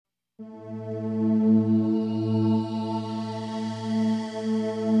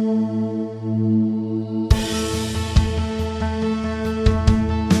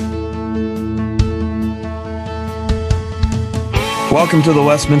Welcome to the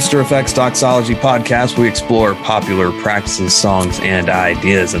Westminster Effects Doxology Podcast. We explore popular practices, songs, and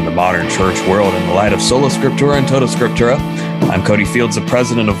ideas in the modern church world in the light of Sola Scriptura and Tota Scriptura. I'm Cody Fields, the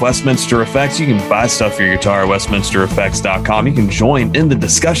president of Westminster Effects. You can buy stuff for your guitar at westminstereffects.com. You can join in the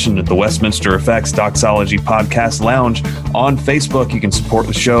discussion at the Westminster Effects Doxology Podcast Lounge on Facebook. You can support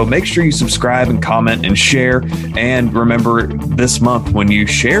the show. Make sure you subscribe and comment and share. And remember, this month when you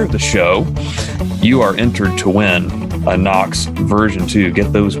share the show, you are entered to win a Knox version 2.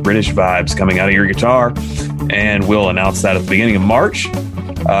 Get those British vibes coming out of your guitar, and we'll announce that at the beginning of March.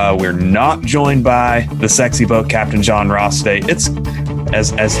 We're not joined by the sexy boat Captain John Ross today. It's,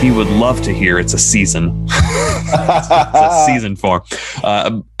 as he would love to hear, it's a season. It's a season for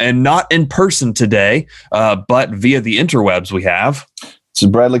him. And not in person today, but via the interwebs we have. This is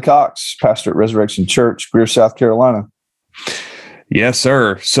Bradley Cox, pastor at Resurrection Church, Greer, South Carolina. Yes,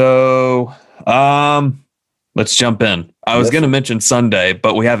 sir. So, let's jump in. I was going to mention Sunday,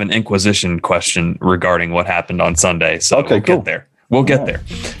 but we have an Inquisition question regarding what happened on Sunday. So okay, we'll get there. We'll get there.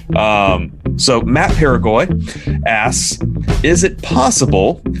 So Matt Paragoy asks, is it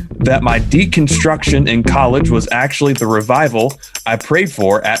possible that my deconstruction in college was actually the revival I prayed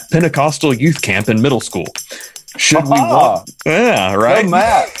for at Pentecostal youth camp in middle school? Should we want? Yeah, right. Go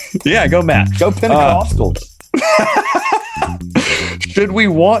Matt. Yeah, go Matt. Go Pentecostals. Should we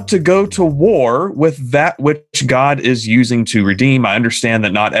want to go to war with that which God is using to redeem? I understand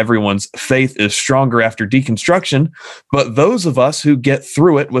that not everyone's faith is stronger after deconstruction, but those of us who get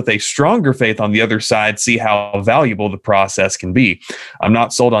through it with a stronger faith on the other side see how valuable the process can be. I'm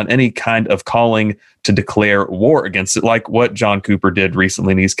not sold on any kind of calling to declare war against it, like what John Cooper did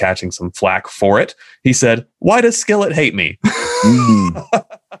recently, and he's catching some flack for it. He said, "Why does Skillet hate me?"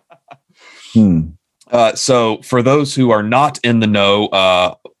 So for those who are not in the know,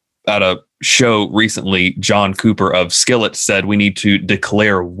 at a show recently, John Cooper of Skillet said we need to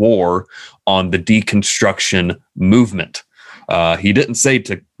declare war on the deconstruction movement. He didn't say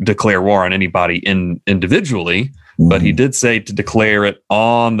to declare war on anybody individually, but he did say to declare it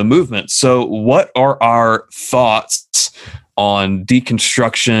on the movement. So what are our thoughts on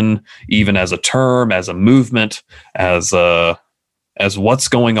deconstruction, even as a term, as a movement, as what's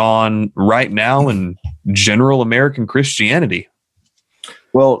going on right now in general American Christianity?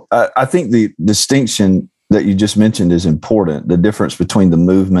 Well, I think the distinction that you just mentioned is important. The difference between the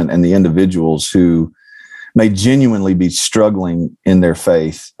movement and the individuals who may genuinely be struggling in their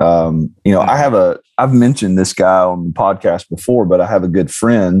faith. I've mentioned this guy on the podcast before, but I have a good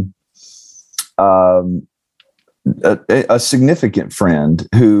friend, a significant friend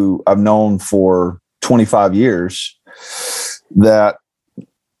who I've known for 25 years, that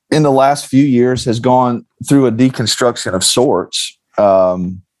in the last few years has gone through a deconstruction of sorts.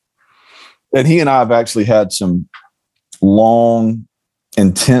 And he and I have actually had some long,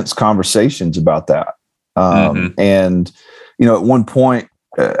 intense conversations about that. And, at one point,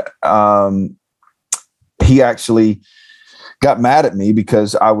 he actually got mad at me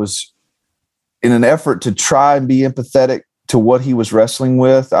because I was, in an effort to try and be empathetic to what he was wrestling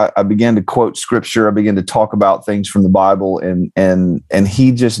with, I began to quote scripture. I began to talk about things from the Bible, and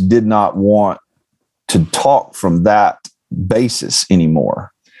he just did not want to talk from that basis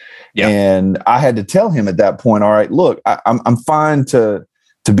anymore. Yeah. And I had to tell him at that point, all right, look, I'm fine to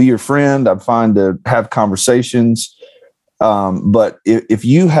be your friend. I'm fine to have conversations. But if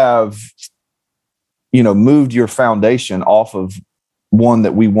you have, moved your foundation off of one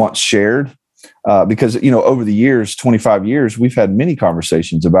that we once shared, because, over the years, 25 years, we've had many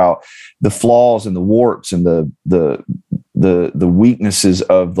conversations about the flaws and the warts and the weaknesses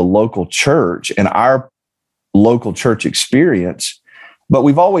of the local church and our local church experience. But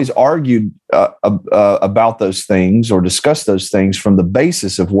we've always argued about those things or discussed those things from the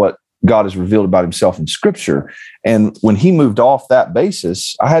basis of what God has revealed about himself in scripture. And when he moved off that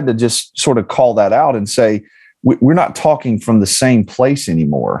basis, I had to just sort of call that out and say, we're not talking from the same place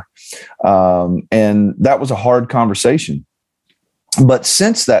anymore. And that was a hard conversation. But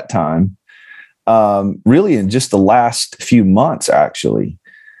since that time, really in just the last few months, actually,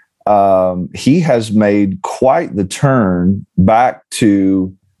 he has made quite the turn back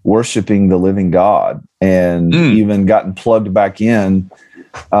to worshiping the living God, and even gotten plugged back in.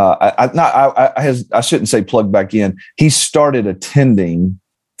 I shouldn't say plugged back in. He started attending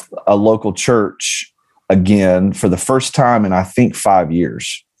a local church again for the first time in, I think, 5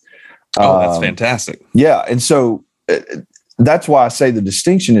 years. Oh, that's fantastic. Yeah. And so that's why I say the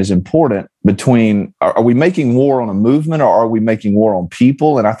distinction is important between, are we making war on a movement or are we making war on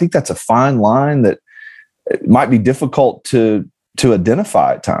people? And I think that's a fine line that it might be difficult to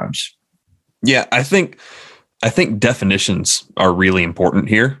identify at times. Yeah, I think definitions are really important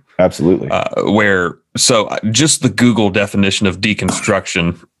here. Absolutely. Just the Google definition of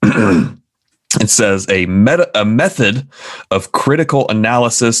deconstruction, it says a method of critical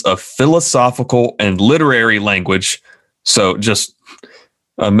analysis of philosophical and literary language. So just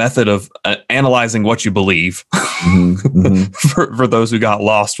a method of analyzing what you believe for those who got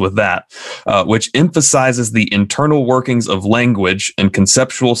lost with that, which emphasizes the internal workings of language and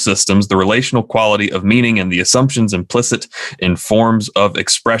conceptual systems, the relational quality of meaning, and the assumptions implicit in forms of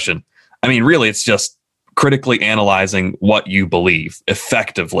expression. I mean, really, it's just critically analyzing what you believe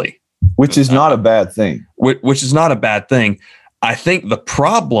effectively. Which is not a bad thing. Which is not a bad thing. I think the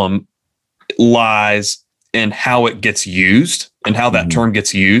problem lies in how it gets used and how that term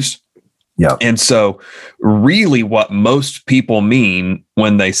gets used. Yeah. And so really what most people mean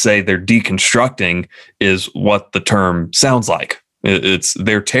when they say they're deconstructing is what the term sounds like.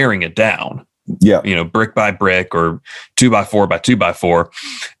 They're tearing it down. Yeah. Brick by brick or 2x4 by 2x4.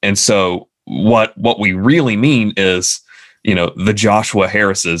 And so what we really mean is, the Joshua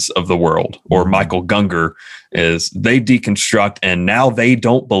Harrises of the world or Michael Gungor is they deconstruct and now they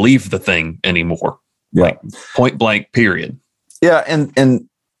don't believe the thing anymore. Yeah. Like point blank, period. Yeah. And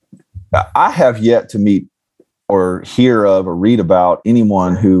I have yet to meet or hear of or read about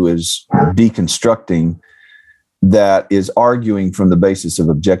anyone who is deconstructing that is arguing from the basis of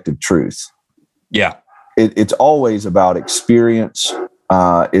objective truth. Yeah. It's always about experience.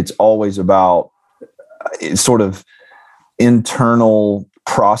 It's always about sort of internal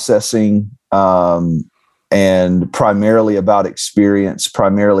processing, and primarily about experience,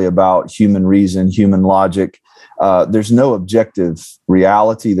 primarily about human reason, human logic. There's no objective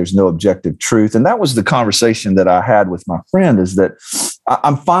reality. There's no objective truth. And that was the conversation that I had with my friend, is that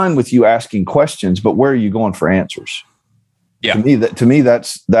I'm fine with you asking questions, but where are you going for answers? Yeah. To me,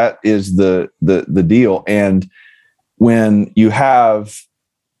 that is the deal. And when you have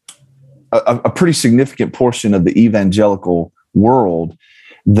a pretty significant portion of the evangelical world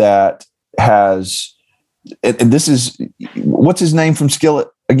that has, and this is, what's his name from Skillet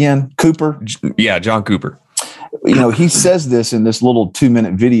again? Cooper? Yeah, John Cooper. He says this in this little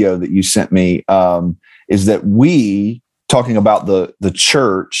 2-minute video that you sent me, is that we, talking about the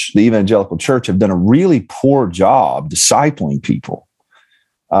church, the evangelical church, have done a really poor job discipling people.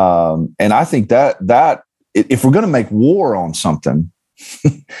 And I think that if we're going to make war on something,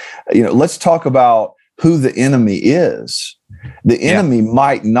 let's talk about who the enemy is. The enemy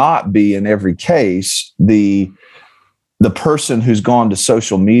might not be in every case the person who's gone to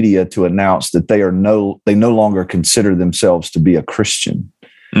social media to announce that they no longer consider themselves to be a Christian.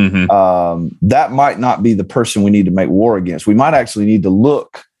 That might not be the person we need to make war against. We might actually need to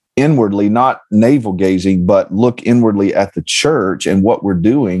look inwardly, not navel gazing, but look inwardly at the church and what we're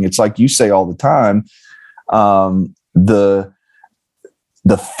doing. It's like you say all the time,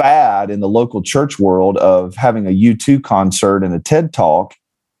 the fad in the local church world of having a U2 concert and a TED Talk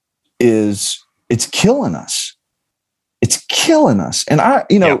it's killing us. It's killing us. And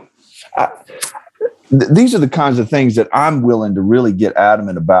these are the kinds of things that I'm willing to really get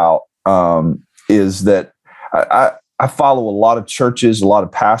adamant about, is that I follow a lot of churches, a lot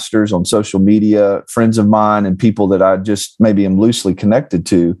of pastors on social media, friends of mine and people that I just maybe am loosely connected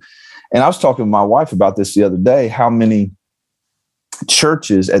to. And I was talking with my wife about this the other day, how many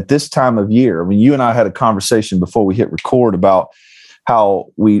churches at this time of year, I mean, you and I had a conversation before we hit record about how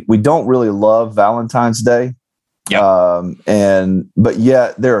we don't really love Valentine's Day. Yep. But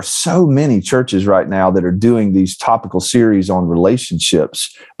yet there are so many churches right now that are doing these topical series on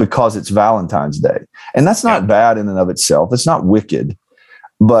relationships because it's Valentine's Day. And that's not bad in and of itself. It's not wicked.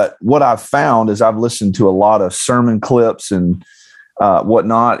 But what I've found is I've listened to a lot of sermon clips and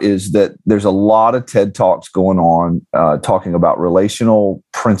whatnot, is that there's a lot of TED Talks going on talking about relational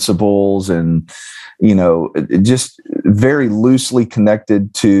principles and, just very loosely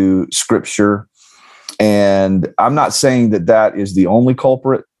connected to Scripture. And I'm not saying that is the only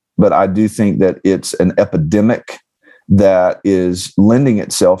culprit, but I do think that it's an epidemic that is lending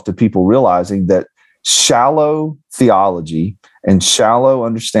itself to people realizing that shallow theology and shallow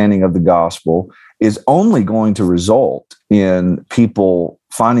understanding of the gospel is only going to result in people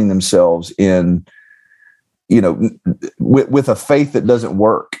finding themselves in, with a faith that doesn't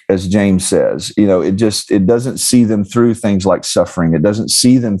work, as James says. It doesn't see them through things like suffering. It doesn't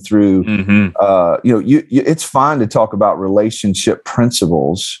see them through, it's fine to talk about relationship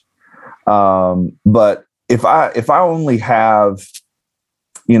principles, but if I only have,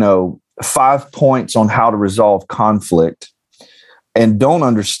 5 points on how to resolve conflict and don't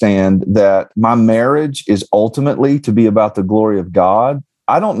understand that my marriage is ultimately to be about the glory of God,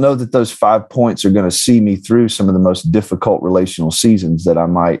 I don't know that those 5 points are going to see me through some of the most difficult relational seasons that I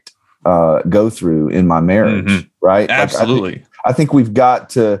might go through in my marriage. Right? Absolutely. Like I think we've got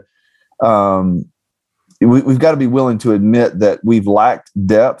to, we've got to be willing to admit that we've lacked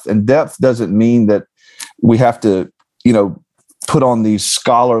depth, and depth doesn't mean that we have to, put on these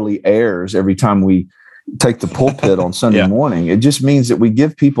scholarly airs every time we take the pulpit on Sunday morning. It just means that we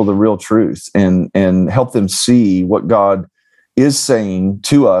give people the real truth and help them see what God is saying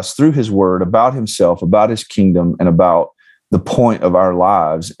to us through his word about himself, about his kingdom, and about the point of our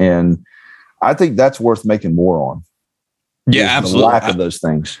lives. And I think that's worth making war on. Yeah, absolutely. The lack of those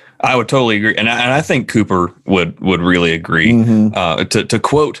things. I would totally agree. And I think Cooper would really agree. To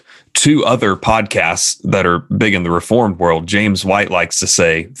quote two other podcasts that are big in the Reformed world, James White likes to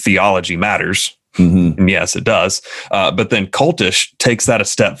say theology matters. And yes, it does. But then Cultish takes that a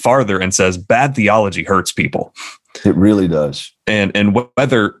step farther and says bad theology hurts people. It really does. And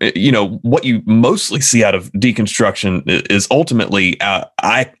whether, what you mostly see out of deconstruction is ultimately,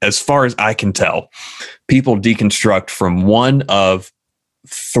 as far as I can tell, people deconstruct from one of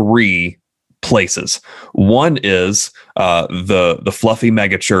three places. One is the fluffy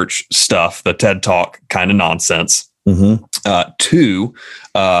megachurch stuff, the TED Talk kind of nonsense. Two,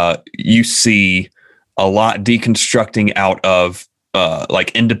 you see a lot deconstructing out of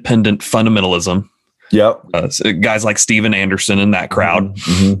like independent fundamentalism. Yep. Guys like Steven Anderson in that crowd.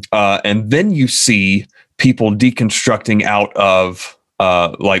 And then you see people deconstructing out of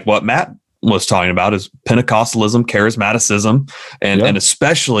like what Matt was talking about is Pentecostalism, charismaticism, and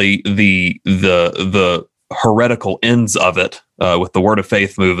especially the heretical ends of it with the Word of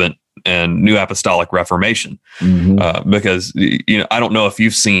Faith movement and New Apostolic Reformation. Because, I don't know if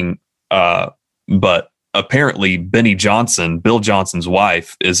you've seen, but apparently Bill Johnson's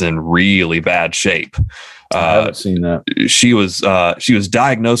wife, is in really bad shape. I haven't seen that. She was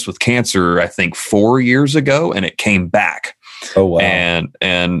diagnosed with cancer, I think 4 years ago, and it came back. Oh, wow.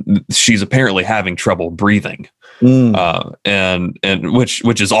 And she's apparently having trouble breathing. And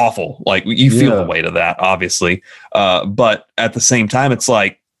which is awful. Like you feel the weight of that, obviously. But at the same time, it's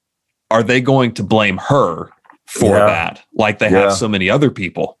like, are they going to blame her for that? Like they have so many other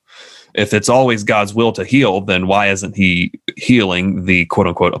people. If it's always God's will to heal, then why isn't he healing the quote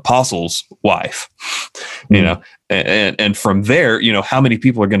unquote apostle's wife? And from there, how many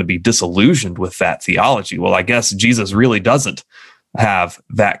people are going to be disillusioned with that theology? Well, I guess Jesus really doesn't have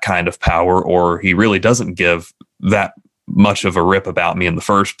that kind of power, or he really doesn't give that much of a rip about me in the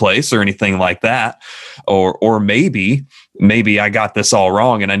first place or anything like that. Or maybe I got this all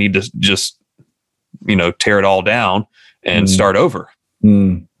wrong and I need to just, tear it all down and start over.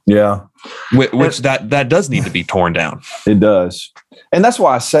 Yeah. Which that does need to be torn down. It does. And that's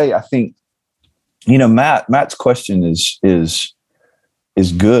why I say, I think, Matt's question is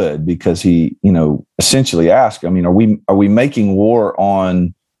good, because he, essentially asked, are we making war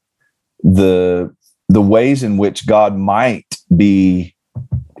on the ways in which God might be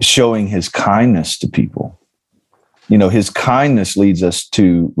showing his kindness to people? His kindness leads us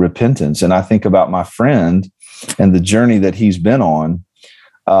to repentance. And I think about my friend and the journey that he's been on.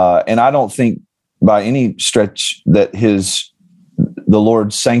 And I don't think by any stretch that the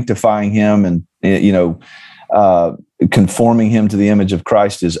Lord sanctifying him and, conforming him to the image of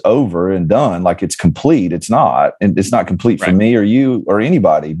Christ is over and done. Like it's complete. It's not, and it's not complete for me or you or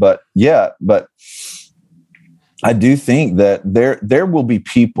anybody, but I do think that there will be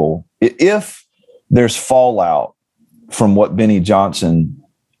people, if there's fallout from what Benny Johnson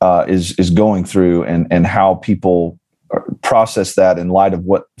is going through and how people process that in light of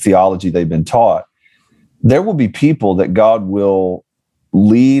what theology they've been taught, there will be people that God will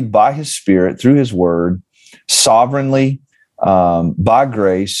lead by his Spirit through his word sovereignly, by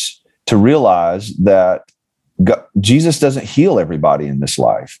grace, to realize that Jesus doesn't heal everybody in this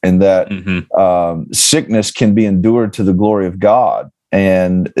life, and that sickness can be endured to the glory of God,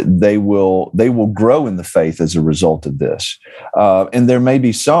 and they will grow in the faith as a result of this. And there may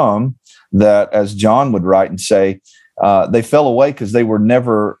be some that, as John would write and say, they fell away because they were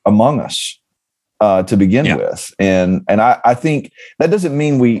never among us to begin with. And I think that doesn't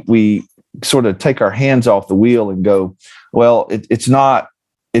mean we sort of take our hands off the wheel and go, well, it's not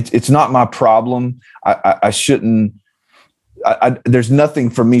my problem. I shouldn't. There's nothing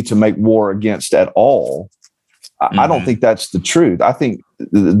for me to make war against at all. I don't think that's the truth. I think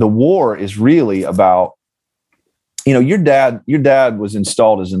the war is really about your dad was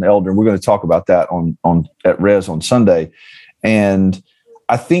installed as an elder, and we're going to talk about that on at Res on Sunday. And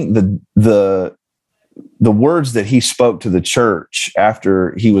I think the words that he spoke to the church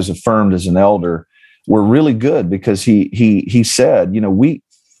after he was affirmed as an elder were really good, because he said,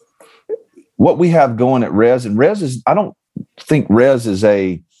 what we have going at Res, and Res is, I don't think Res is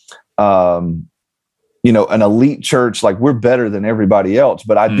a an elite church, like we're better than everybody else,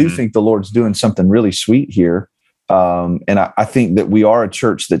 but I do think the Lord's doing something really sweet here. And I think that we are a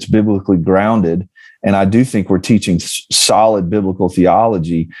church that's biblically grounded. And I do think we're teaching solid biblical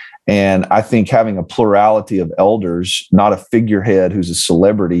theology. And I think having a plurality of elders, not a figurehead who's a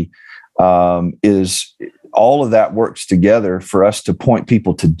celebrity, is all of that works together for us to point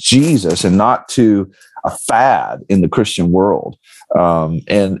people to Jesus and not to a fad in the Christian world.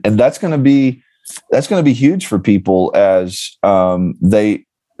 And that's going to be huge for people as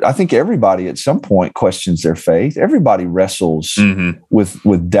I think everybody at some point questions their faith. Everybody wrestles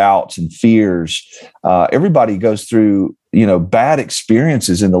with doubts and fears. Everybody goes through, bad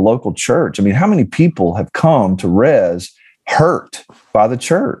experiences in the local church. I mean, how many people have come to Res hurt by the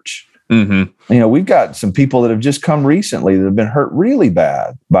church? We've got some people that have just come recently that have been hurt really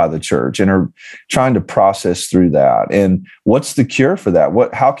bad by the church and are trying to process through that. And what's the cure for that?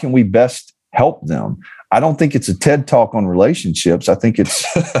 How can we best help them? I don't think it's a TED Talk on relationships. I think it's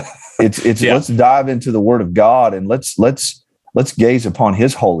let's dive into the Word of God and let's gaze upon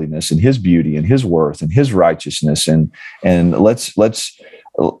His holiness and His beauty and His worth and His righteousness, and let's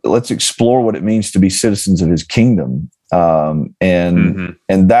explore what it means to be citizens of His kingdom. And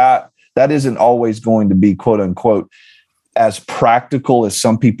that isn't always going to be, quote unquote, as practical as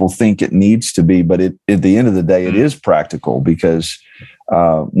some people think it needs to be, but at the end of the day, it is practical, because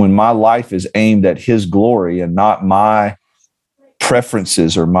when my life is aimed at His glory and not my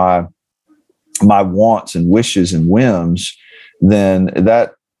preferences or my wants and wishes and whims, then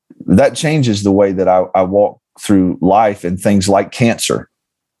that changes the way that I walk through life and things like cancer.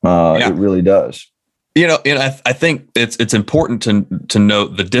 It really does. I think it's important to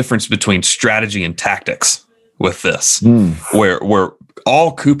note the difference between strategy and tactics with this, where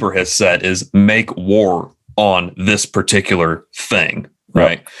all Cooper has said is make war on this particular thing,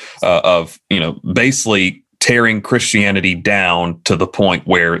 right? Of basically tearing Christianity down to the point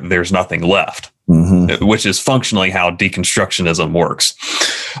where there's nothing left, which is functionally how deconstructionism works.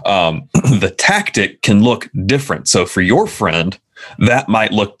 The tactic can look different. So for your friend, that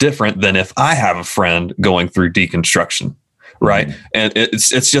might look different than if I have a friend going through deconstruction, right? And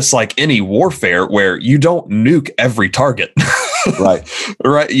it's just like any warfare where you don't nuke every target,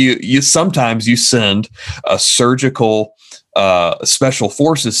 right? You sometimes you send a surgical special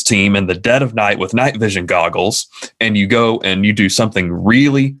forces team in the dead of night with night vision goggles, and you go and you do something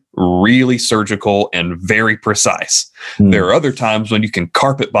really, really surgical and very precise. There are other times when you can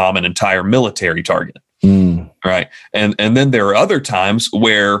carpet bomb an entire military target. Right. And then there are other times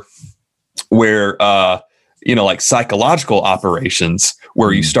where like psychological operations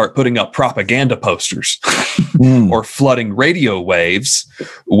where you start putting up propaganda posters or flooding radio waves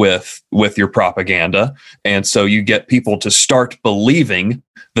with your propaganda. And so you get people to start believing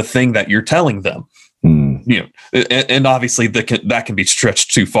the thing that you're telling them. And obviously that can be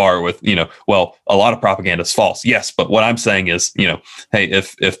stretched too far with, a lot of propaganda is false. Yes. But what I'm saying is, hey,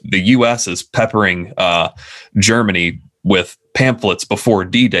 if the US is peppering Germany with pamphlets before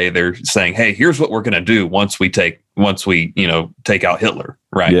D-Day, they're saying, hey, here's what we're going to do once we take out Hitler.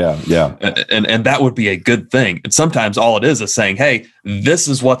 Right. Yeah. And that would be a good thing. And sometimes all it is saying, hey, this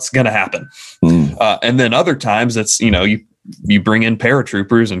is what's going to happen. And then other times it's, you bring in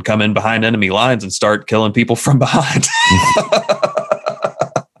paratroopers and come in behind enemy lines and start killing people from behind.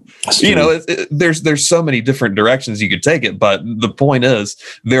 There's so many different directions you could take it, but the point is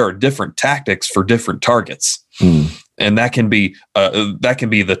there are different tactics for different targets. And that can be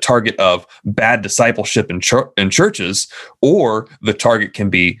the target of bad discipleship in churches, or the target can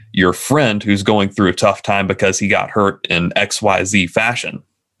be your friend who's going through a tough time because he got hurt in XYZ fashion.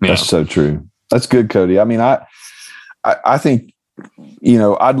 That's so true. That's good, Cody. I mean, I think,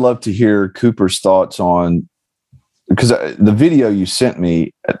 I'd love to hear Cooper's thoughts on, because the video you sent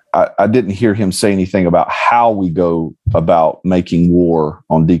me, I didn't hear him say anything about how we go about making war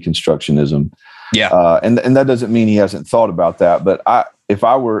on deconstructionism. Yeah. And that doesn't mean he hasn't thought about that. But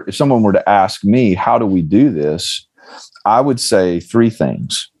if someone were to ask me, how do we do this? I would say three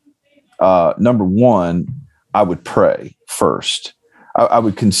things. Number one, I would pray first. I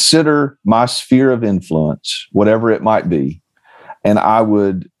would consider my sphere of influence, whatever it might be. And I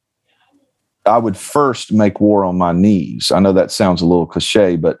would first make war on my knees. I know that sounds a little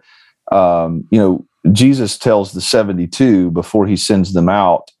cliche, but, Jesus tells the 72 before he sends them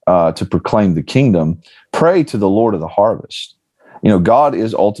out to proclaim the kingdom, pray to the Lord of the harvest. God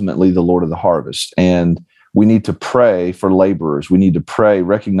is ultimately the Lord of the harvest, and we need to pray for laborers. We need to pray,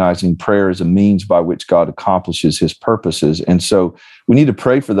 recognizing prayer as a means by which God accomplishes his purposes. And so we need to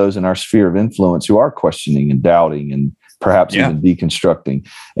pray for those in our sphere of influence who are questioning and doubting and perhaps even deconstructing.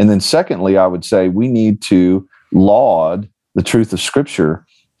 And then secondly, I would say we need to laud the truth of Scripture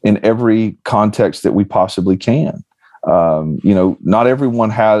in every context that we possibly can. Not everyone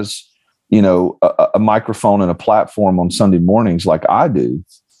has, a microphone and a platform on Sunday mornings like I do.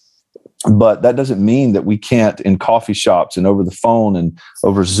 But that doesn't mean that we can't, in coffee shops and over the phone and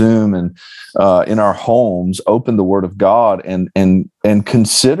over Zoom and in our homes, open the Word of God and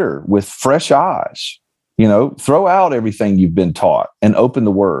consider with fresh eyes. Throw out everything you've been taught and open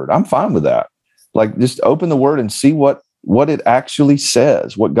the Word. I'm fine with that. Like, just open the Word and see what it actually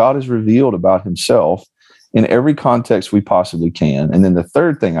says, what God has revealed about himself in every context we possibly can. And then the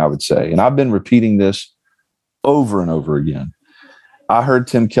third thing I would say, and I've been repeating this over and over again, I heard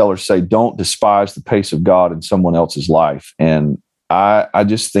Tim Keller say, don't despise the pace of God in someone else's life. And I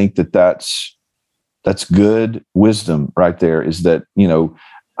just think that's good wisdom right there, is that,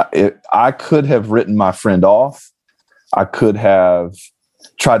 I could have written my friend off. I could have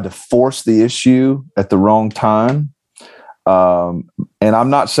tried to force the issue at the wrong time. And I'm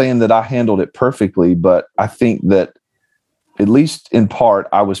not saying that I handled it perfectly, but I think that at least in part,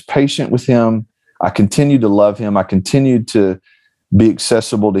 I was patient with him. I continued to love him. I continued to be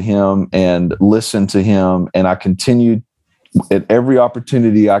accessible to him and listen to him. And I continued at every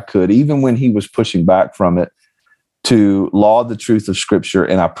opportunity I could, even when he was pushing back from it, to laud the truth of Scripture.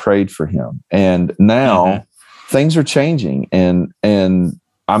 And I prayed for him. And now things are changing, and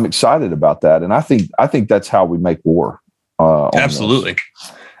I'm excited about that. And I think that's how we make war. Absolutely.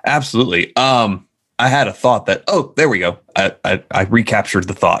 Absolutely. I had a thought that, there we go. I recaptured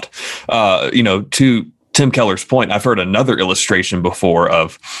the thought. To Tim Keller's point, I've heard another illustration before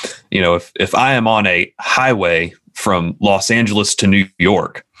of, if I am on a highway from Los Angeles to New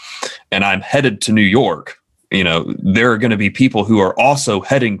York and I'm headed to New York, there are going to be people who are also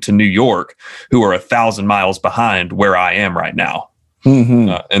heading to New York who are 1,000 miles behind where I am right now.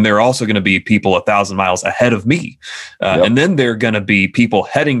 Mm-hmm. And there are also going to be people 1,000 miles ahead of me. And then there are going to be people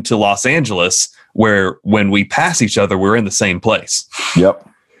heading to Los Angeles where when we pass each other, we're in the same place. Yep.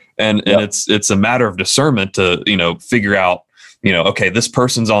 And it's a matter of discernment to, figure out, okay, this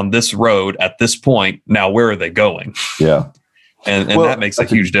person's on this road at this point. Now, where are they going? Yeah. And that makes a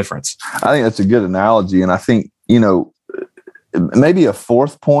huge difference. I think that's a good analogy. And I think, maybe a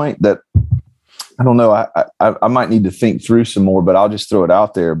fourth point that, I don't know, I might need to think through some more, but I'll just throw it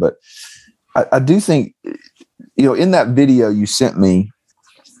out there. But I do think, in that video you sent me,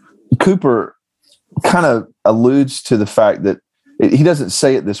 Cooper kind of alludes to the fact that he doesn't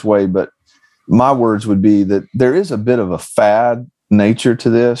say it this way, but my words would be that there is a bit of a fad nature to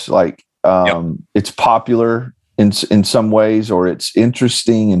this. Like, it's popular in some ways, or it's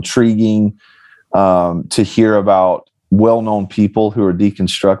interesting, intriguing to hear about well-known people who are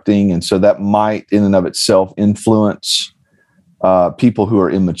deconstructing. And so that might in and of itself influence people who are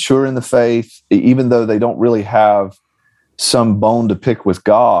immature in the faith, even though they don't really have some bone to pick with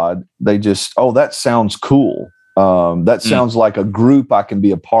God. They just, that sounds cool. That sounds like a group I can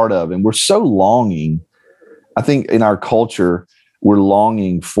be a part of. And we're so longing, I think in our culture, we're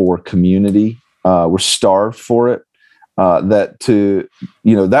longing for community. We're starved for it.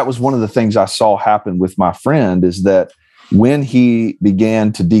 That was one of the things I saw happen with my friend, is that when he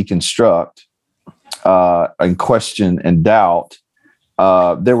began to deconstruct and question and doubt,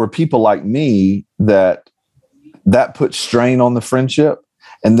 there were people like me that put strain on the friendship.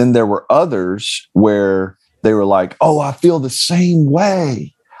 And then there were others where they were like, I feel the same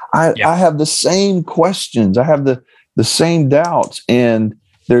way. I have the same questions. I have the same doubts. And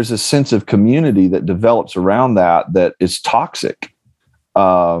there's a sense of community that develops around that is toxic.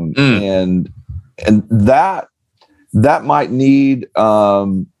 And that might need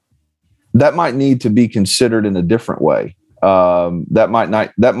to be considered in a different way.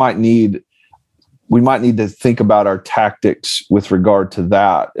 We might need to think about our tactics with regard to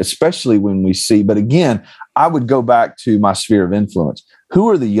that, especially when we see. But again, I would go back to my sphere of influence. Who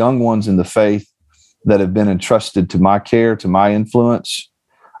are the young ones in the faith that have been entrusted to my care, to my influence?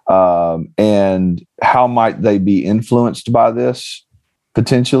 And how might they be influenced by this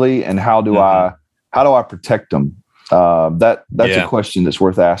potentially? And how do I protect them? That's a question that's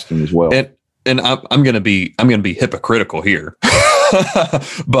worth asking as well. And I'm going to be hypocritical here.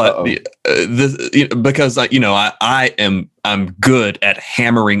 But because I'm good at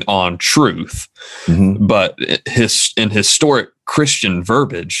hammering on truth, but in historic Christian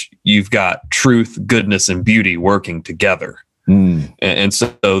verbiage, you've got truth, goodness, and beauty working together. And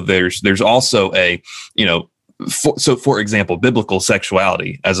so there's also a, for example, biblical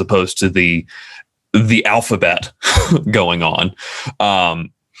sexuality as opposed to the alphabet going on.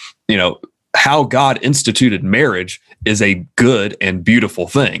 How God instituted marriage is a good and beautiful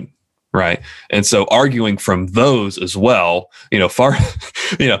thing. Right. And so arguing from those as well,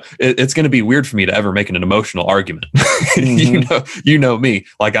 it's going to be weird for me to ever make an emotional argument. You know me,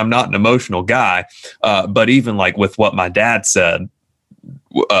 like I'm not an emotional guy. But even like with what my dad said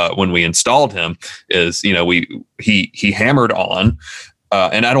when we installed him is, he hammered on,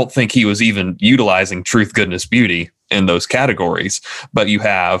 and I don't think he was even utilizing truth, goodness, beauty in those categories. But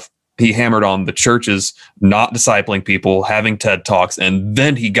he hammered on the churches not discipling people, having TED Talks, and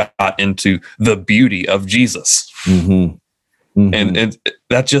then he got into the beauty of Jesus. And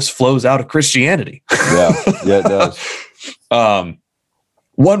that just flows out of Christianity. Yeah, it does.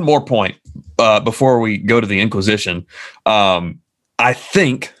 One more point before we go to the Inquisition. I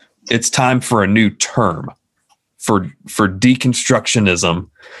think it's time for a new term for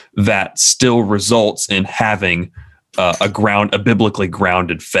deconstructionism that still results in having a biblically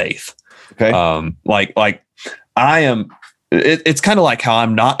grounded faith. Okay. It's kind of like how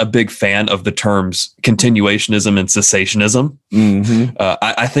I'm not a big fan of the terms continuationism and cessationism.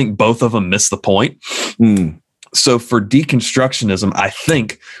 I think both of them miss the point. So for deconstructionism, I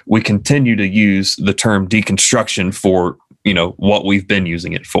think we continue to use the term deconstruction for, what we've been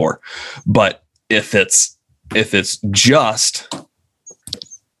using it for. But if it's just,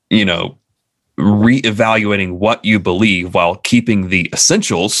 reevaluating what you believe while keeping the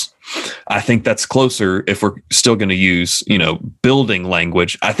essentials, I think that's closer. If we're still going to use, building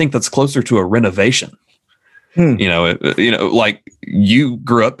language, I think that's closer to a renovation. Like you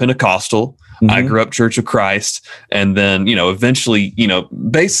grew up Pentecostal, I grew up Church of Christ, and then, eventually,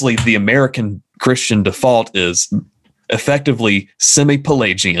 basically the American Christian default is effectively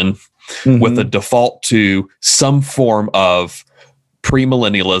semi-Pelagian with a default to some form of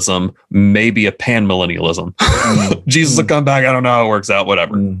premillennialism, maybe a panmillennialism. Jesus will come back. I don't know how it works out,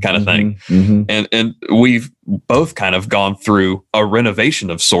 whatever kind of thing. And we've both kind of gone through a renovation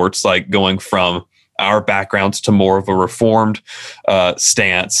of sorts, like going from our backgrounds to more of a reformed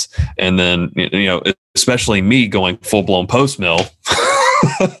stance. And then, especially me going full blown post mill,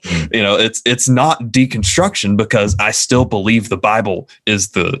 it's not deconstruction because I still believe the Bible is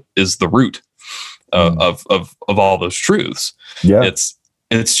the root of all those truths. Yeah. It's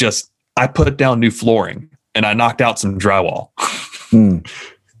just, I put down new flooring and I knocked out some drywall and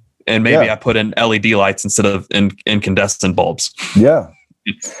maybe I put in LED lights instead of incandescent bulbs. Yeah.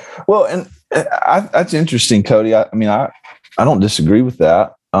 Well, and that's interesting, Cody. I mean, I don't disagree with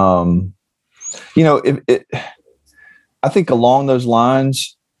that. I think along those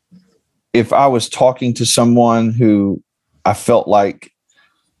lines, if I was talking to someone who I felt like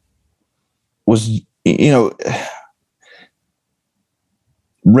was,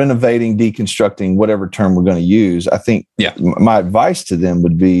 renovating, deconstructing, whatever term we're going to use, I think my advice to them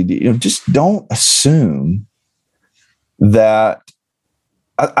would be, just don't assume that.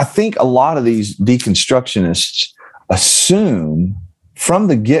 I think a lot of these deconstructionists assume from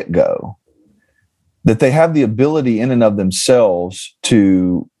the get-go that they have the ability in and of themselves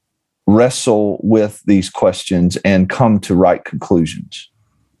to wrestle with these questions and come to right conclusions.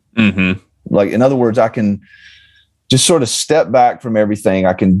 Like, in other words, I can just sort of step back from everything.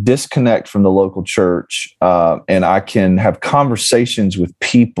 I can disconnect from the local church, and I can have conversations with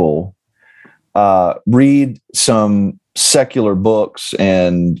people, read some secular books,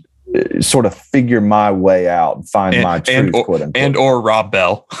 and sort of figure my way out and find my truth, quote unquote. And or Rob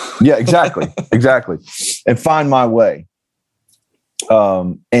Bell. Yeah, exactly. And find my way.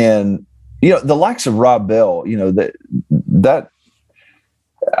 And the likes of Rob Bell, that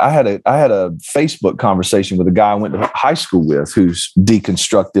I had a Facebook conversation with a guy I went to high school with who's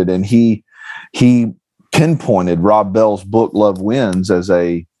deconstructed, and he pinpointed Rob Bell's book Love Wins as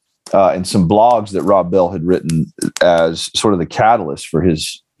and some blogs that Rob Bell had written as sort of the catalyst for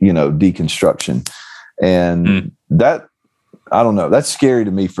his, deconstruction. And that, I don't know, that's scary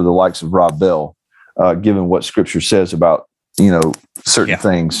to me for the likes of Rob Bell, given what Scripture says about, certain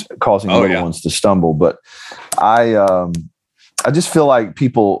things causing little ones to stumble. But I just feel like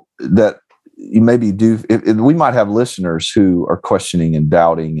people that you maybe we might have listeners who are questioning and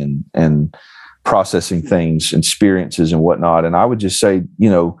doubting and processing things, experiences and whatnot. And I would just say,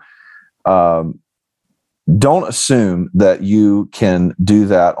 don't assume that you can do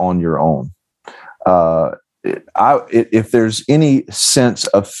that on your own. If there's any sense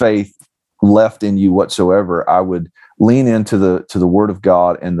of faith left in you whatsoever, I would lean into the Word of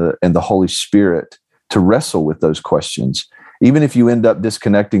God and the Holy Spirit to wrestle with those questions. Even if you end up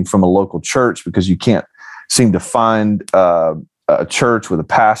disconnecting from a local church because you can't seem to find a church with a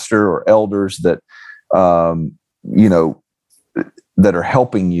pastor or elders that that are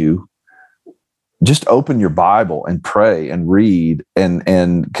helping you, just open your Bible and pray and read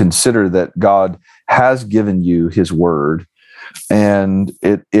and consider that God has given you His Word, and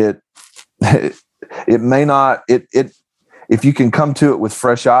it may not. If you can come to it with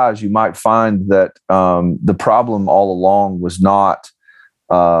fresh eyes, you might find that the problem all along was not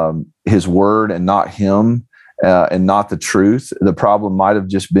His Word and not Him and not the truth. The problem might have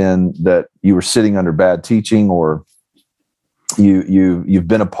just been that you were sitting under bad teaching, or you've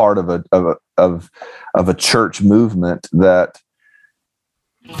been a part of a church movement that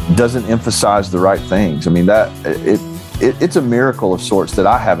doesn't emphasize the right things. I mean, it's a miracle of sorts that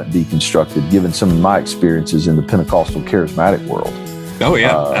I haven't deconstructed, given some of my experiences in the Pentecostal charismatic world. Oh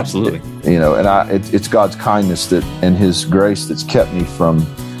yeah, absolutely. It's God's kindness and His grace that's kept me from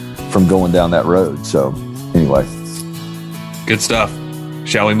going down that road. So anyway, good stuff.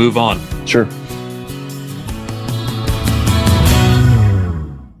 Shall we move on? Sure.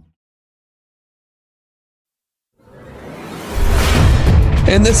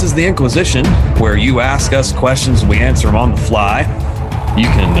 And this is the Inquisition, where you ask us questions and we answer them on the fly. You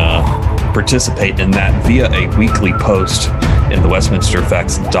can participate in that via a weekly post in the Westminster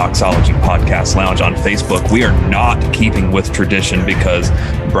Effects Doxology Podcast Lounge on Facebook. We are not keeping with tradition because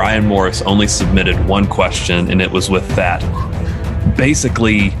Brian Morris only submitted one question, and it was with that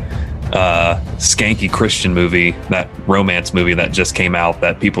basically skanky Christian movie, that romance movie that just came out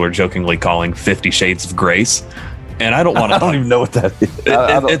that people are jokingly calling 50 Shades of Grace. And I don't want to. I don't even know what that is.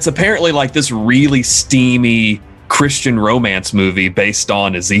 It's apparently like this really steamy Christian romance movie based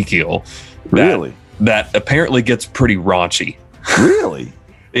on Ezekiel. That apparently gets pretty raunchy. Really?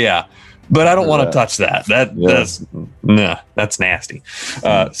 Yeah. But I don't want to touch that. That's nasty.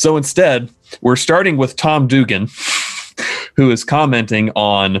 So instead, we're starting with Tom Dugan, who is commenting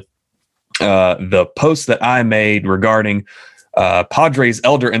on the post that I made regarding Padres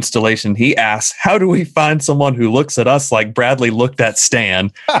elder installation. He asks, how do we find someone who looks at us like Bradley looked at Stan?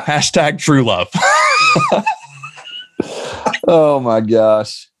 Hashtag true love. Oh my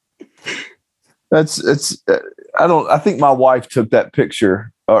gosh. I think my wife took that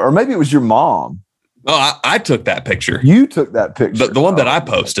picture, or maybe it was your mom. Oh, I took that picture. You took that picture. The one that I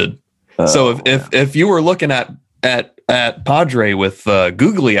posted. So if you were looking at Padre with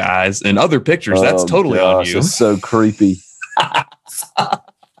googly eyes and other pictures, that's totally on you. That's so creepy.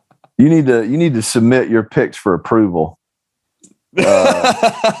 You need to submit your pics for approval.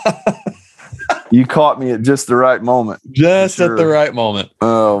 You caught me at just the right moment. Just at the right moment.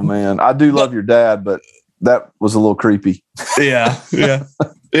 Oh man, I do love your dad, but that was a little creepy. Yeah.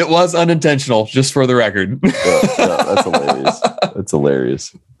 It was unintentional, just for the record. That's hilarious. That's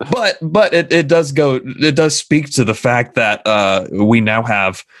hilarious. But it does speak to the fact that we now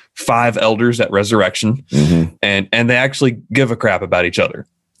have 5 elders at Resurrection, mm-hmm. and they actually give a crap about each other.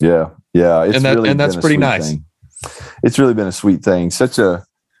 Yeah. And that's pretty nice. Thing. It's really been a sweet thing. Such a,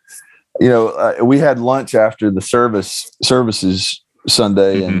 we had lunch after the services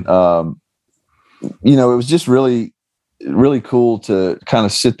Sunday, mm-hmm. and it was just really, really cool to kind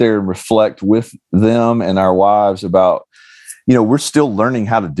of sit there and reflect with them and our wives about, we're still learning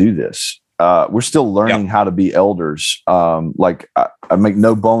how to do this. We're still learning how to be elders. I make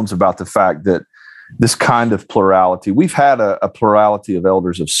no bones about the fact that this kind of plurality, we've had a plurality of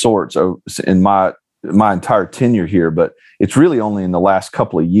elders of sorts in my entire tenure here, but it's really only in the last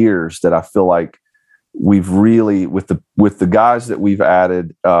couple of years that I feel like we've really, with the guys that we've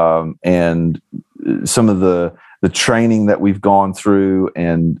added, and some of the training that we've gone through,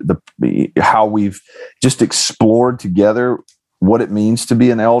 and how we've just explored together what it means to be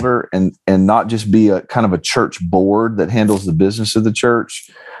an elder, and not just be a kind of a church board that handles the business of the church,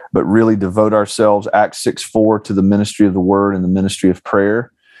 but really devote ourselves, Acts 6:4, to the ministry of the word and the ministry of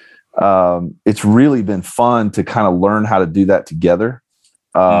prayer. It's really been fun to kind of learn how to do that together.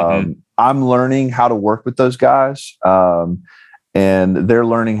 Mm-hmm. I'm learning how to work with those guys. And they're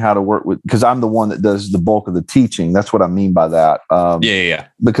learning how to work with, because I'm the one that does the bulk of the teaching. That's what I mean by that.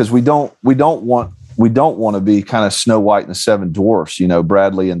 Because we don't want to be kind of Snow White and the Seven Dwarfs,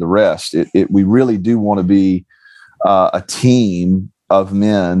 Bradley and the rest. We really do want to be a team of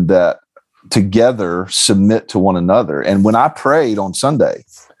men that together submit to one another. And when I prayed on Sunday,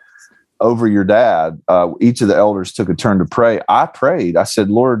 over your dad, each of the elders took a turn to pray. I prayed. I said,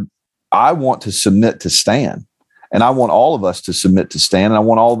 Lord, I want to submit to stand. And I want all of us to submit to stand. And I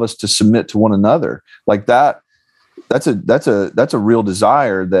want all of us to submit to one another. Like that. That's a real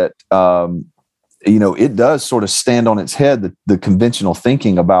desire that, it does sort of stand on its head, the conventional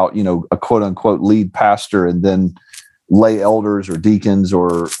thinking about, a quote unquote lead pastor and then lay elders or deacons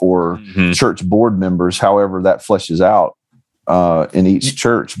or church board members, however that fleshes out in each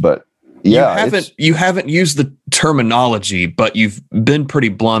church. But yeah, you haven't used the terminology, but you've been pretty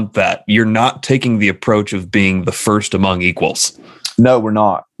blunt that you're not taking the approach of being the first among equals. No, we're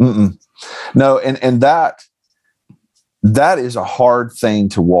not. Mm-mm. No. And that is a hard thing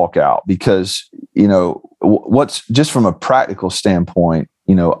to walk out because, what's just from a practical standpoint,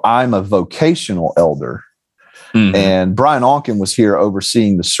 I'm a vocational elder. Mm-hmm. And Brian Onken was here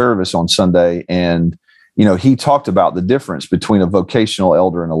overseeing the service on Sunday. And, he talked about the difference between a vocational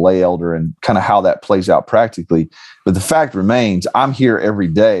elder and a lay elder and kind of how that plays out practically. But the fact remains, I'm here every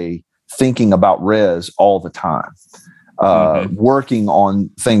day thinking about res all the time, working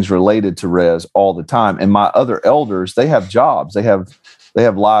on things related to res all the time. And my other elders, they have jobs, they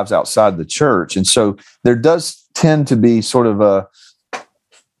have lives outside the church. And so there does tend to be sort of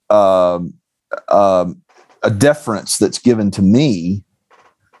a deference that's given to me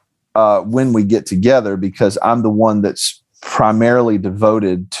when we get together, because I'm the one that's primarily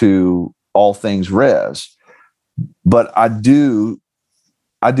devoted to all things res. But I do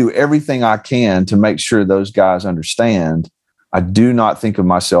everything I can to make sure those guys understand I do not think of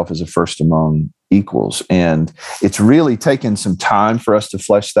myself as a first among equals. And it's really taken some time for us to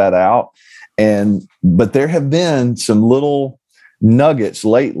flesh that out. But there have been some little nuggets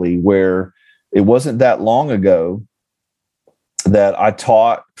lately where it wasn't that long ago that I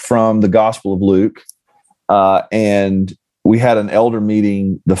taught from the Gospel of Luke, and we had an elder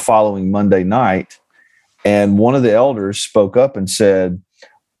meeting the following Monday night, and one of the elders spoke up and said,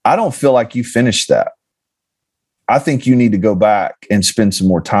 I don't feel like you finished that. I think you need to go back and spend some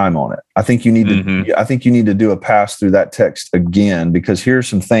more time on it. I think you need to do a pass through that text again, because here's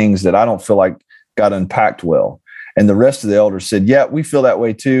some things that I don't feel like got unpacked well. And the rest of the elders said, yeah, we feel that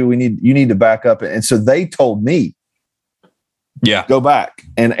way too. You need to back up. And so they told me, go back.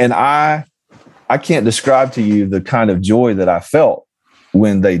 And I can't describe to you the kind of joy that I felt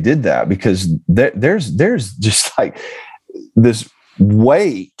when they did that, because there's just like this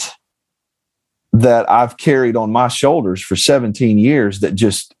weight that I've carried on my shoulders for 17 years that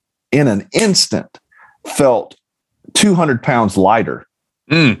just in an instant felt 200 pounds lighter.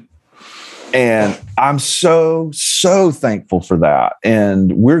 And I'm so thankful for that.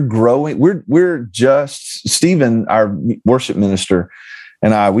 And we're growing. We're just, Stephen, our worship minister,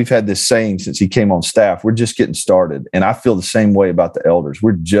 and we've had this saying since he came on staff, we're just getting started. And I feel the same way about the elders.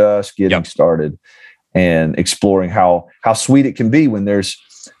 We're just getting started and exploring how sweet it can be when there's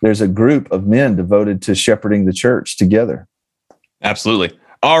a group of men devoted to shepherding the church together. Absolutely.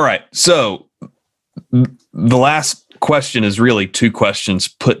 All right. So the last question is really two questions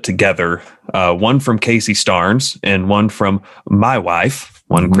put together. One from Casey Starnes and one from my wife,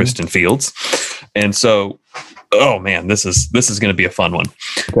 Kristen Fields. And so, oh man, this is going to be a fun one.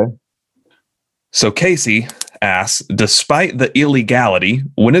 Okay. So Casey asks, despite the illegality,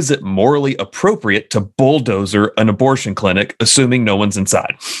 when is it morally appropriate to bulldozer an abortion clinic, assuming no one's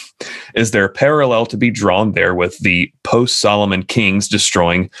inside? Is there a parallel to be drawn there with the post-Solomon kings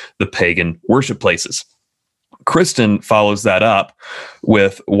destroying the pagan worship places? Kristen follows that up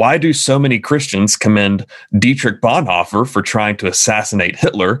with, why do so many Christians commend Dietrich Bonhoeffer for trying to assassinate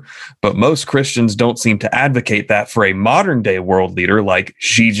Hitler, but most Christians don't seem to advocate that for a modern-day world leader like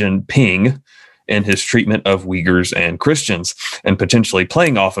Xi Jinping in his treatment of Uyghurs and Christians? And potentially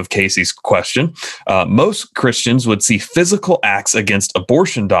playing off of Casey's question, most Christians would see physical acts against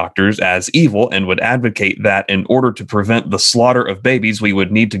abortion doctors as evil and would advocate that in order to prevent the slaughter of babies, we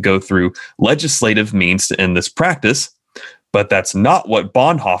would need to go through legislative means to end this practice. But that's not what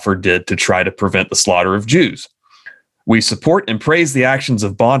Bonhoeffer did to try to prevent the slaughter of Jews. We support and praise the actions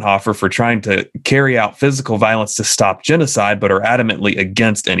of Bonhoeffer for trying to carry out physical violence to stop genocide, but are adamantly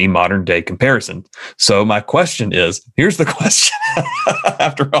against any modern day comparison. So my question is, here's the question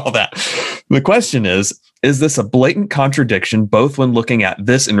after all that. The question is this a blatant contradiction, both when looking at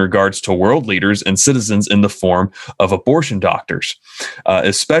this in regards to world leaders and citizens in the form of abortion doctors,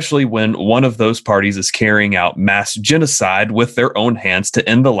 especially when one of those parties is carrying out mass genocide with their own hands to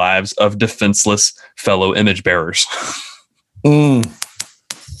end the lives of defenseless fellow image bearers? Well,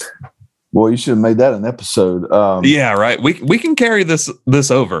 you should have made that an episode. Yeah, right. We can carry this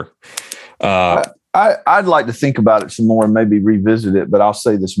over. I'd like to think about it some more and maybe revisit it, but I'll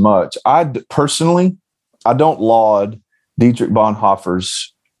say this much. Personally, I don't laud Dietrich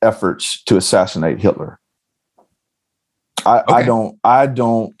Bonhoeffer's efforts to assassinate Hitler. I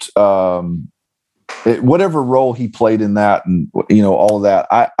don't, whatever role he played in that and, all of that,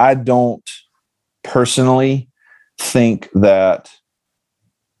 I don't personally think that,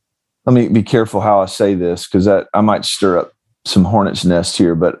 let me be careful how I say this, because I might stir up some hornet's nest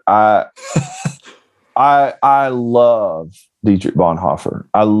here, but I love Dietrich Bonhoeffer.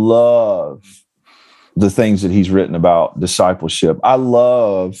 I love the things that he's written about discipleship. I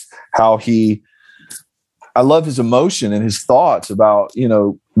love his emotion and his thoughts about,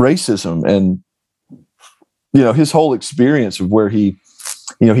 racism and, his whole experience of where he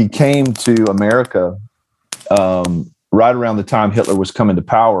came to America right around the time Hitler was coming to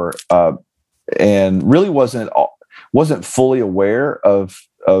power, and really wasn't fully aware of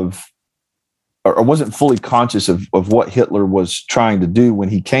or wasn't fully conscious of what Hitler was trying to do when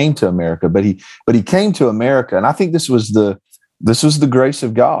he came to America. But he came to America, and I think this was the grace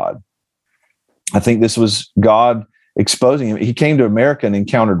of God. I think this was God exposing him. He came to America and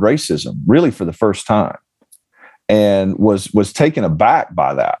encountered racism really for the first time, and was taken aback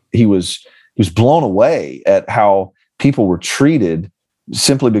by that. He was blown away at how people were treated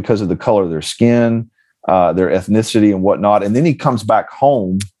simply because of the color of their skin, their ethnicity and whatnot. And then he comes back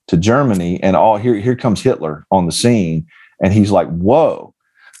home to Germany, and here comes Hitler on the scene, and he's like, whoa.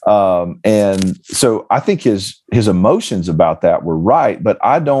 And so I think his emotions about that were right, but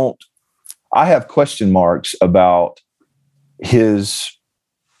I have question marks about his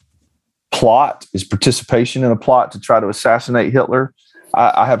plot, his participation in a plot to try to assassinate Hitler.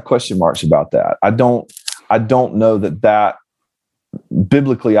 I have question marks about that. I don't know that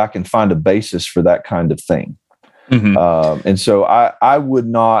biblically I can find a basis for that kind of thing. Mm-hmm. And so I would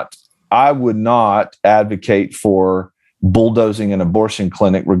not advocate for bulldozing an abortion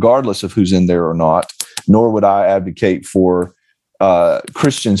clinic, regardless of who's in there or not, nor would I advocate for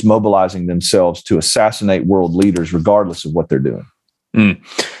Christians mobilizing themselves to assassinate world leaders, regardless of what they're doing.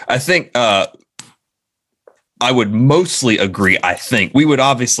 I think I would mostly agree. I think we would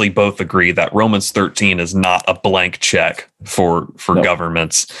obviously both agree that Romans 13 is not a blank check for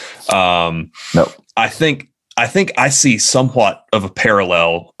governments. No, I think I see somewhat of a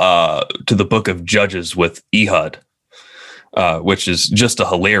parallel to the book of Judges with Ehud, which is just a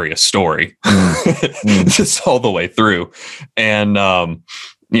hilarious story, just all the way through. And,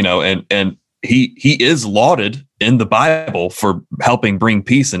 and he is lauded in the Bible for helping bring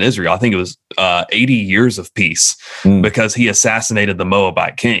peace in Israel. I think it was 80 years of peace because he assassinated the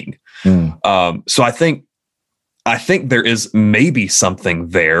Moabite king. So I think there is maybe something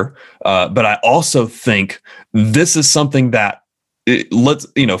there, but I also think this is something that let's,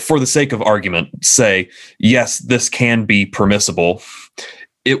 for the sake of argument, say, yes, this can be permissible.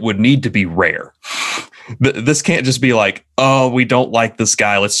 It would need to be rare. This can't just be like, oh, we don't like this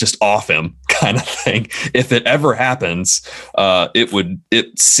guy, let's just off him kind of thing. If it ever happens,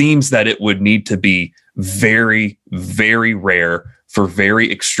 it seems that it would need to be very, very rare for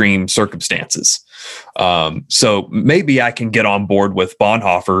very extreme circumstances. So maybe I can get on board with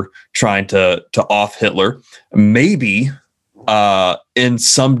Bonhoeffer trying to off Hitler. Maybe in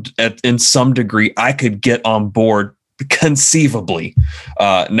some degree I could get on board conceivably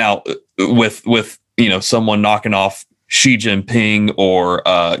now with someone knocking off Xi Jinping or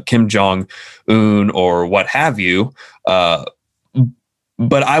Kim Jong-un or what have you.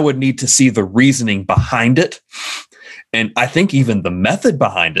 But I would need to see the reasoning behind it. And I think even the method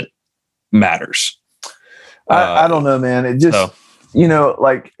behind it matters. I don't know, man. It just,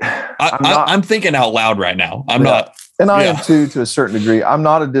 I'm thinking out loud right now. I'm not. And I am too, to a certain degree. I'm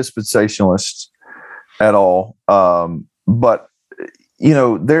not a dispensationalist at all. But,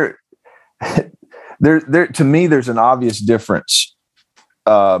 there, to me, there's an obvious difference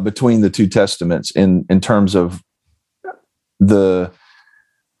between the two testaments in terms of the,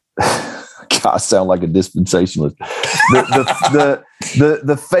 God, I sound like a dispensationalist.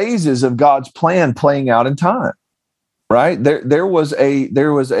 The phases of God's plan playing out in time, right? There was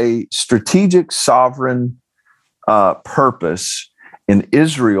a strategic sovereign purpose in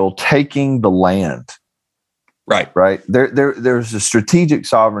Israel taking the land. Right. There's a strategic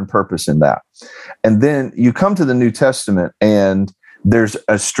sovereign purpose in that. And then you come to the New Testament and there's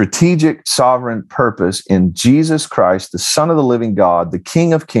a strategic sovereign purpose in Jesus Christ, the Son of the living God, the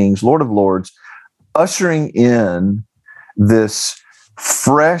King of Kings, Lord of Lords, ushering in this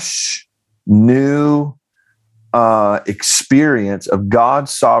fresh, new experience of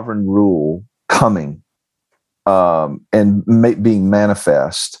God's sovereign rule coming and being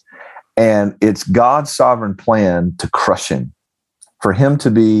manifest. And it's God's sovereign plan to crush him, for him to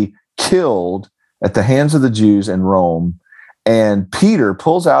be killed at the hands of the Jews in Rome. And Peter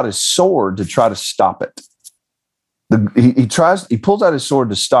pulls out his sword to try to stop it. He pulls out his sword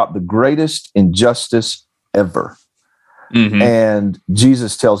to stop the greatest injustice ever. Mm-hmm. And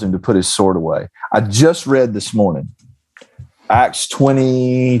Jesus tells him to put his sword away. I just read this morning, Acts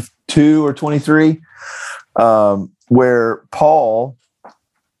 22 or 23, where Paul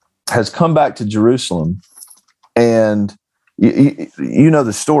has come back to Jerusalem, and you know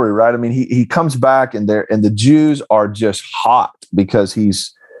the story, right? I mean, he comes back, and the Jews are just hot because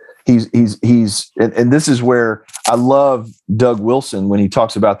he's and this is where I love Doug Wilson when he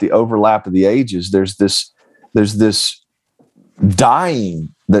talks about the overlap of the ages. There's this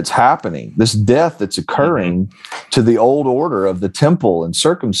dying that's happening, this death that's occurring to the old order of the temple and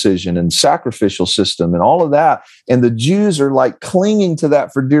circumcision and sacrificial system and all of that. And the Jews are like clinging to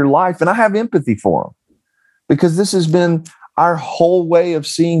that for dear life. And I have empathy for them, because this has been our whole way of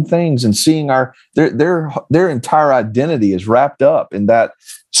seeing things and seeing their entire identity is wrapped up in that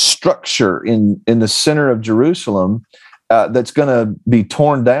structure in the center of Jerusalem that's going to be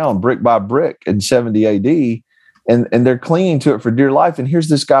torn down brick by brick in 70 AD. And they're clinging to it for dear life. And here's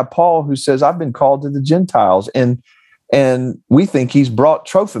this guy, Paul, who says, I've been called to the Gentiles. And we think he's brought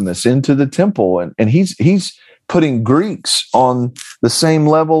Trophimus into the temple. And he's putting Greeks on the same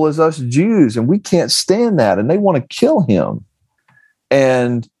level as us Jews. And we can't stand that. And they want to kill him.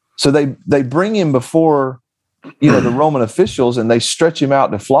 And so they bring him before, the Roman officials, and they stretch him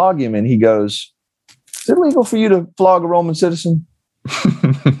out to flog him. And he goes, is it legal for you to flog a Roman citizen?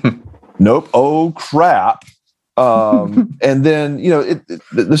 Nope. Oh, crap. And then,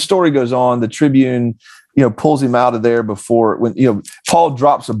 the story goes on. The Tribune, pulls him out of there before when, Paul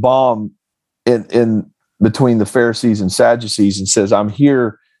drops a bomb in between the Pharisees and Sadducees and says, I'm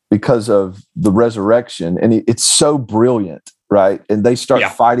here because of the resurrection. And it's so brilliant, right? And they start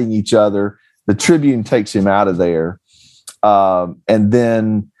fighting each other. The Tribune takes him out of there. And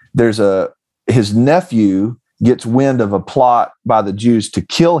then his nephew gets wind of a plot by the Jews to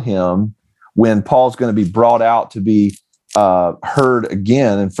kill him when Paul's going to be brought out to be heard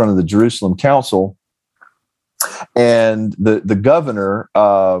again in front of the Jerusalem council. And the governor,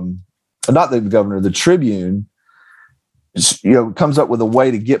 the Tribune, comes up with a way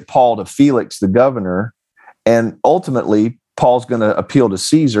to get Paul to Felix, the governor. And ultimately, Paul's going to appeal to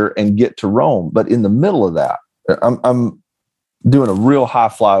Caesar and get to Rome. But in the middle of that, I'm doing a real high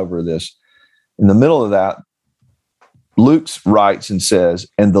flyover of this. In the middle of that, Luke writes and says,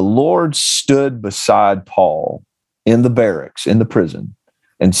 and the Lord stood beside Paul in the barracks, in the prison,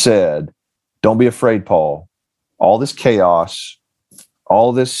 and said, don't be afraid, Paul. All this chaos,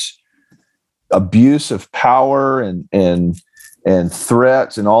 all this abuse of power and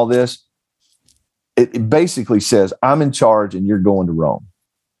threats and all this, it basically says, I'm in charge and you're going to Rome.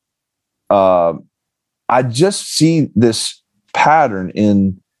 I just see this pattern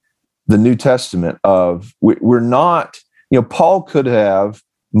in the New Testament of we're not, Paul could have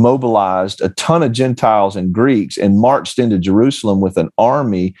mobilized a ton of Gentiles and Greeks and marched into Jerusalem with an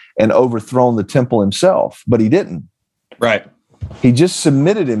army and overthrown the temple himself, but he didn't. Right. He just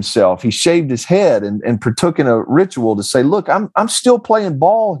submitted himself. He shaved his head and partook in a ritual to say, look, I'm still playing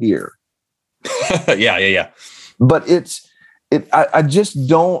ball here. Yeah. But I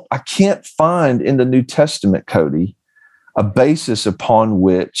can't find in the New Testament, Cody, a basis upon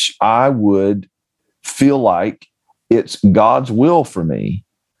which I would feel like it's God's will for me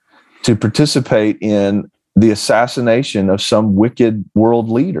to participate in the assassination of some wicked world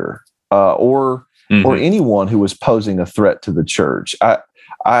leader or anyone who was posing a threat to the church.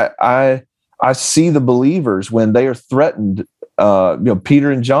 I see the believers when they are threatened.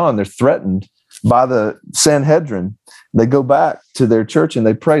 Peter and John, they're threatened by the Sanhedrin. They go back to their church and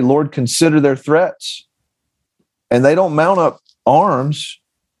they pray, Lord, consider their threats. And they don't mount up arms.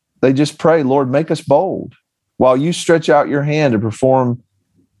 They just pray, Lord, make us bold. While you stretch out your hand to perform,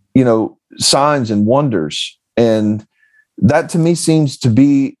 signs and wonders. And that to me seems to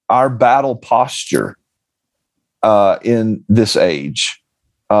be our battle posture in this age.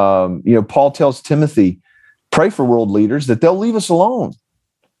 Paul tells Timothy, pray for world leaders that they'll leave us alone.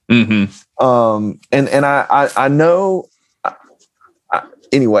 Mm-hmm. And I know,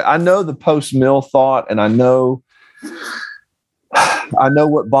 anyway, I know the post-mill thought, and I know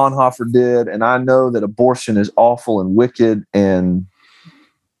what Bonhoeffer did, and I know that abortion is awful and wicked, and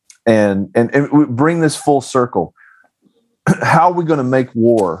we bring this full circle. How are we going to make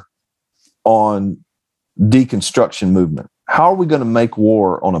war on deconstruction movement? How are we going to make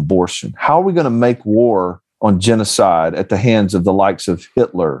war on abortion? How are we going to make war on genocide at the hands of the likes of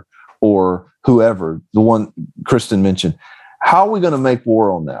Hitler or whoever, the one Kristen mentioned, how are we going to make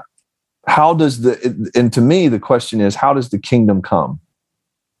war on that? And to me, the question is, how does the kingdom come?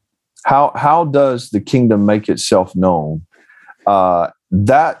 How does the kingdom make itself known?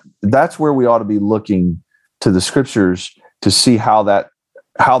 That's where we ought to be looking to the scriptures to see how that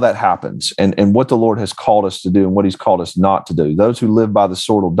happens and what the Lord has called us to do and what he's called us not to do. Those who live by the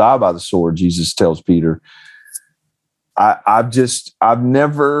sword will die by the sword, Jesus tells Peter. I've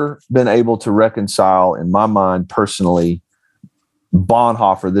never been able to reconcile in my mind personally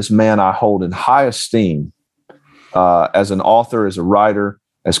Bonhoeffer, this man I hold in high esteem as an author, as a writer,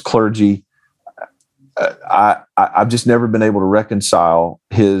 as clergy. I've just never been able to reconcile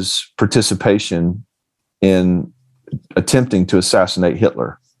his participation in attempting to assassinate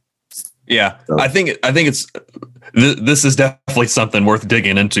Hitler. Yeah, so. I think it's this is definitely something worth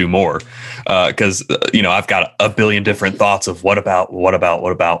digging into more because I've got a billion different thoughts of what about,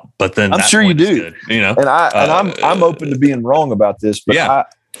 but then I'm sure you do, good, and I'm open to being wrong about this, but yeah,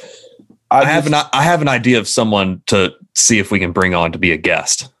 I have an idea of someone to see if we can bring on to be a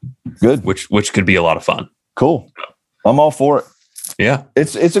guest. Good, which could be a lot of fun. Cool, I'm all for it. Yeah,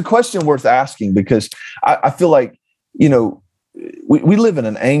 it's a question worth asking because I feel like we live in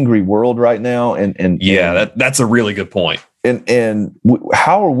an angry world right now, and that's a really good point. And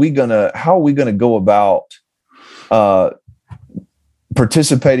how are we gonna go about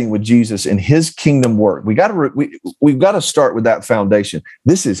participating with Jesus in his kingdom work? we've got to start with that foundation.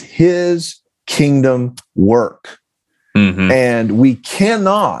 This is his kingdom work, and we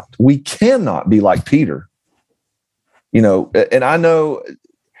cannot be like Peter. And I know,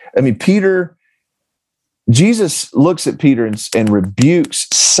 Peter. Jesus looks at Peter and rebukes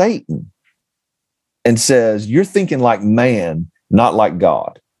Satan and says, "You're thinking like man, not like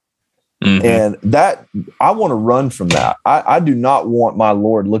God." And that I want to run from that. I do not want my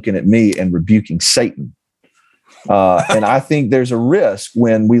Lord looking at me and rebuking Satan. And I think there's a risk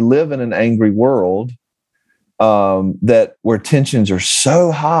when we live in an angry world that where tensions are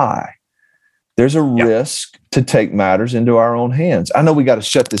so high. There's a risk to take matters into our own hands. I know we got to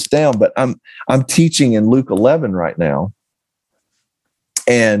shut this down, but I'm teaching in Luke 11 right now.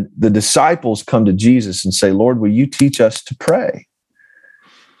 And the disciples come to Jesus and say, "Lord, will you teach us to pray?"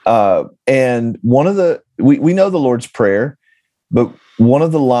 And one of we know the Lord's Prayer, but one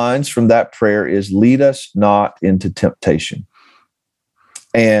of the lines from that prayer is, "Lead us not into temptation."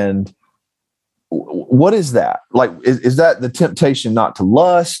 And what is that? Like, is that the temptation not to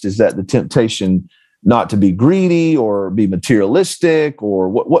lust? Is that the temptation not to be greedy or be materialistic? Or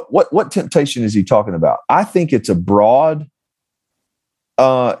what temptation is he talking about? I think it's a broad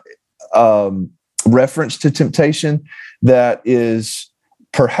reference to temptation that is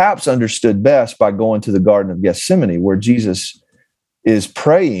perhaps understood best by going to the Garden of Gethsemane, where Jesus is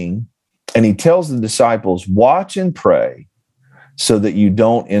praying and he tells the disciples, "Watch and pray so that you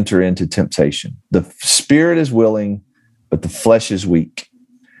don't enter into temptation. The spirit is willing, but the flesh is weak."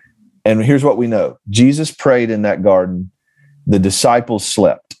 And here's what we know. Jesus prayed in that garden. The disciples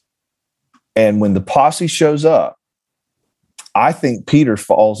slept. And when the posse shows up, I think Peter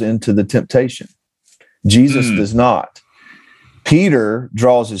falls into the temptation. Jesus does not. Peter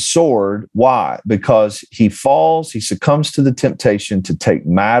draws his sword. Why? Because he succumbs to the temptation to take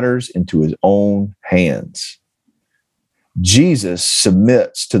matters into his own hands. Jesus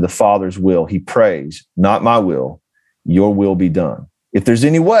submits to the Father's will. He prays, "Not my will, your will be done. If there's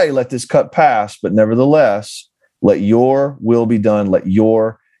any way, let this cup pass, but nevertheless, let your will be done. Let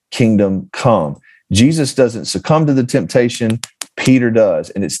your kingdom come." Jesus doesn't succumb to the temptation. Peter does.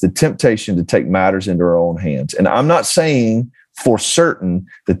 And it's the temptation to take matters into our own hands. And I'm not saying for certain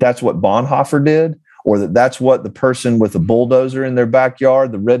that that's what Bonhoeffer did, or that that's what the person with a bulldozer in their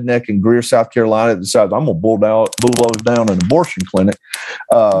backyard, the redneck in Greer, South Carolina, that decides, "I'm going to bulldoze down an abortion clinic."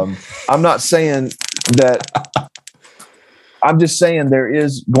 I'm not saying that. I'm just saying there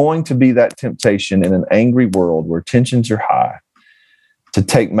is going to be that temptation in an angry world where tensions are high to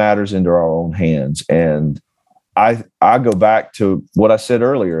take matters into our own hands. And I go back to what I said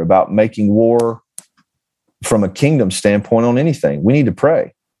earlier about making war from a kingdom standpoint on anything. We need to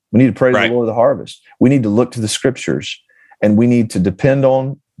pray. We need to pray to the Lord of the harvest. We need to look to the scriptures, and we need to depend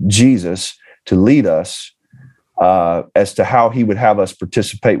on Jesus to lead us as to how he would have us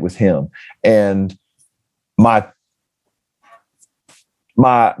participate with him. And my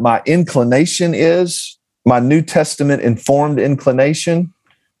inclination is, my New Testament informed inclination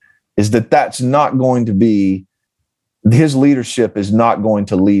is that that's not going to be, his leadership is not going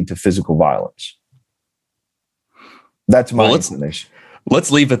to lead to physical violence. That's my inclination.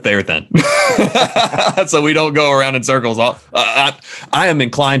 Let's leave it there then. So we don't go around in circles. I am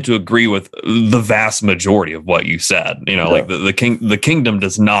inclined to agree with the vast majority of what you said. You know, like the kingdom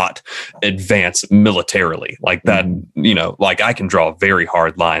does not advance militarily like that. You know, like I can draw a very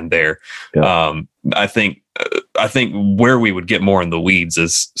hard line there. Yeah. I think where we would get more in the weeds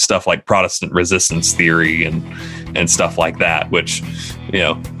is stuff like Protestant resistance theory and stuff like that, which, you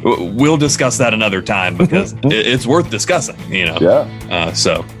know, we'll discuss that another time because it's worth discussing, you know? Yeah.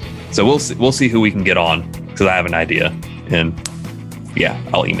 So we'll see who we can get on, because I have an idea, and yeah,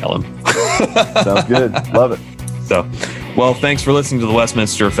 I'll email him. Sounds good. Love it. So, well, thanks for listening to the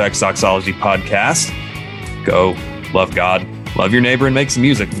Westminster Effects Doxology podcast. Go love God, love your neighbor, and make some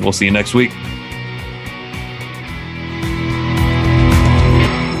music. We'll see you next week.